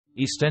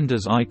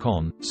EastEnders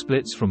icon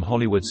splits from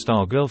Hollywood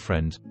star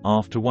girlfriend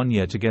after 1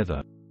 year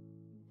together.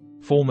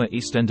 Former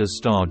EastEnders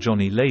star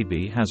Johnny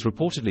Leyby has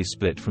reportedly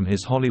split from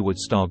his Hollywood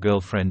star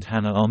girlfriend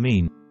Hannah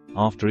Armin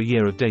after a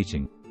year of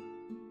dating.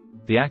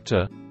 The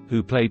actor,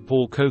 who played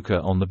Paul Coker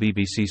on the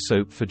BBC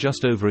soap for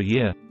just over a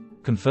year,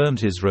 confirmed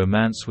his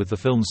romance with the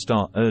film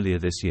star earlier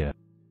this year.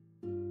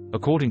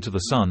 According to The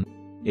Sun,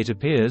 it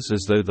appears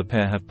as though the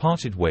pair have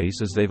parted ways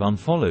as they've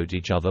unfollowed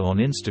each other on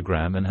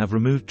Instagram and have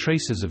removed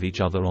traces of each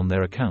other on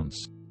their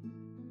accounts.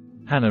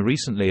 Hannah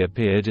recently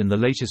appeared in the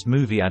latest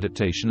movie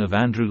adaptation of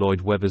Andrew Lloyd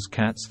Webber's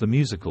Cats the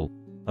Musical,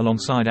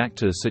 alongside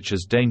actors such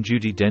as Dame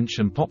Judi Dench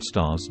and pop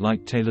stars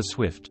like Taylor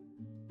Swift.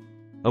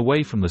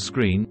 Away from the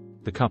screen,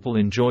 the couple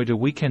enjoyed a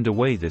weekend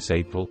away this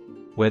April,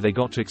 where they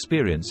got to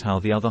experience how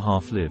the other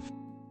half live.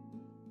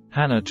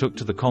 Hannah took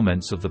to the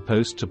comments of the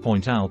post to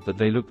point out that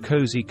they looked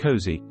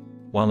cozy,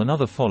 while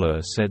another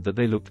follower said that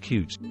they looked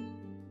cute.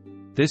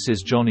 This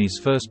is Johnny's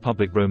first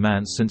public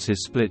romance since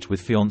his split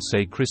with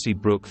fiancée Chrissy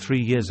Brooke 3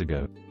 years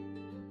ago.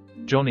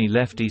 Johnny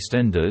left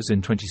EastEnders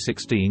in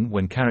 2016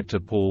 when character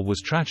Paul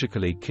was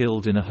tragically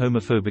killed in a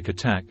homophobic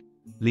attack,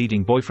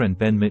 leading boyfriend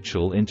Ben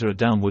Mitchell into a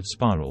downward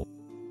spiral.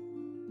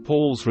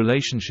 Paul's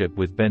relationship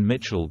with Ben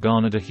Mitchell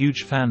garnered a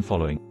huge fan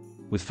following,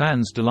 with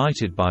fans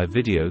delighted by a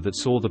video that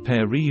saw the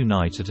pair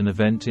reunite at an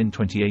event in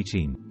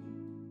 2018.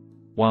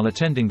 While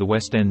attending the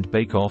West End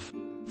Bake Off,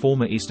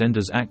 former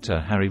EastEnders actor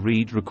Harry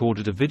Reid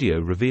recorded a video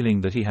revealing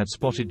that he had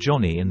spotted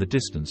Johnny in the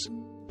distance,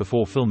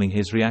 before filming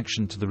his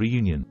reaction to the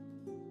reunion.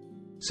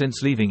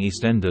 Since leaving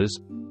EastEnders,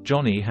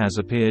 Johnny has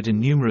appeared in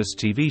numerous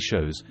TV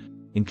shows,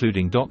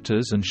 including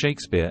Doctors and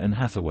Shakespeare and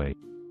Hathaway.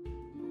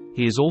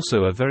 He is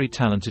also a very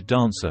talented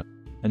dancer,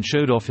 and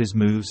showed off his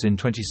moves in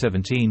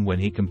 2017 when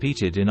he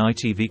competed in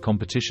ITV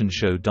competition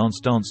show Dance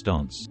Dance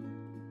Dance.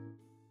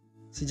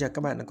 Xin chào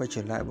các bạn đã quay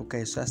trở lại với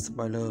kênh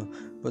Spoiler.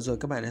 Vừa rồi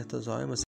các bạn đã theo dõi một